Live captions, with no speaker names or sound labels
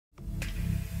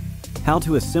How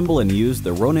to assemble and use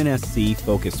the Ronin-SC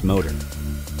focus motor.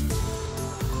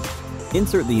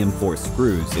 Insert the M4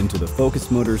 screws into the focus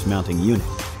motor's mounting unit.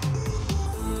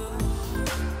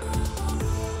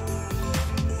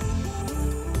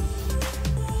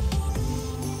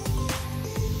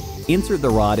 Insert the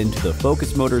rod into the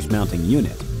focus motor's mounting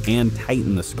unit and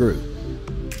tighten the screw.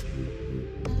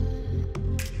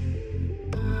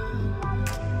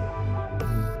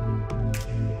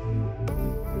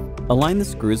 Align the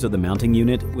screws of the mounting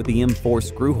unit with the M4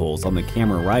 screw holes on the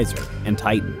camera riser and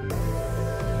tighten.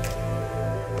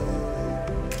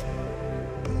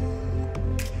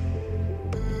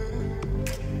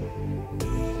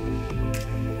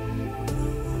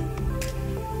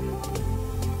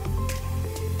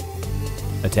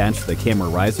 Attach the camera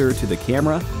riser to the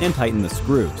camera and tighten the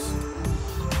screws.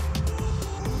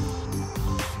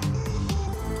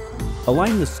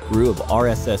 Align the screw of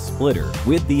RSS splitter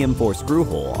with the M4 screw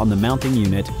hole on the mounting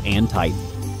unit and tighten.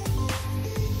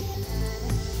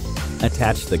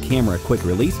 Attach the camera quick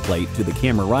release plate to the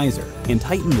camera riser and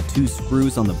tighten the 2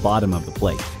 screws on the bottom of the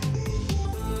plate.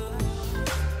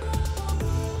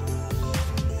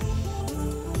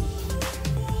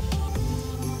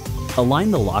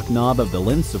 Align the lock knob of the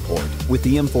lens support with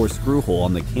the M4 screw hole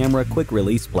on the camera quick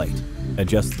release plate.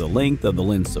 Adjust the length of the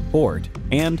lens support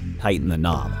and tighten the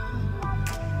knob.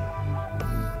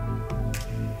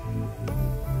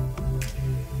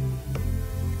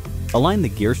 Align the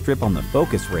gear strip on the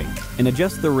focus ring and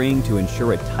adjust the ring to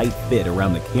ensure a tight fit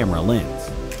around the camera lens.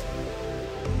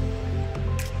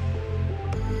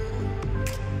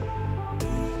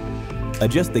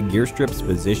 Adjust the gear strip's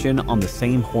position on the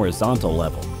same horizontal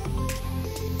level.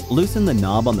 Loosen the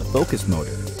knob on the focus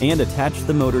motor and attach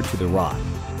the motor to the rod.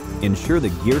 Ensure the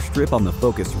gear strip on the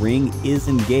focus ring is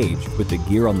engaged with the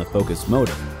gear on the focus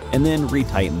motor, and then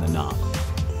retighten the knob.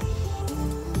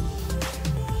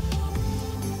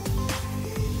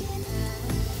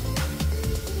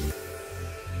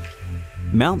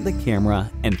 Mount the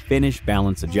camera and finish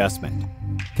balance adjustment.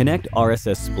 Connect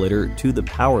RSS splitter to the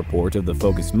power port of the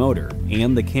focus motor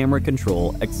and the camera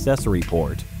control accessory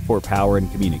port for power and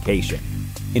communication.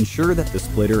 Ensure that the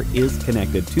splitter is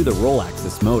connected to the roll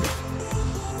axis motor.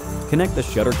 Connect the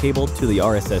shutter cable to the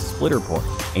RSS splitter port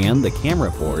and the camera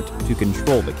port to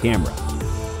control the camera.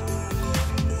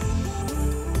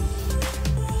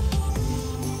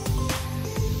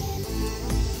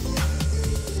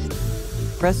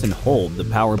 Press and hold the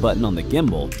power button on the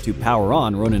gimbal to power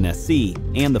on Ronin-SC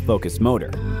and the focus motor.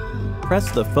 Press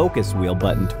the focus wheel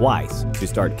button twice to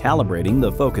start calibrating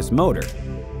the focus motor.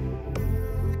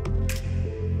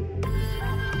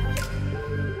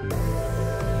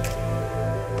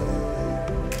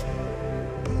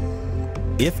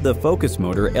 If the focus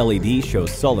motor LED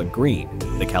shows solid green,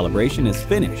 the calibration is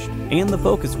finished and the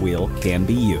focus wheel can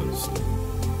be used.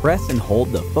 Press and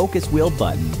hold the focus wheel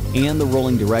button and the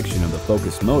rolling direction of the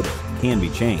focus motor can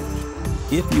be changed.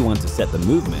 If you want to set the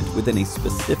movement within a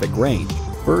specific range,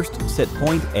 first set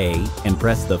point A and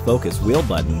press the focus wheel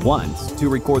button once to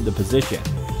record the position,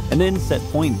 and then set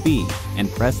point B and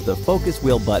press the focus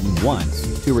wheel button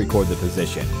once to record the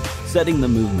position, setting the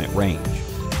movement range.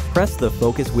 Press the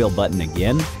focus wheel button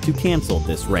again to cancel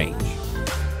this range.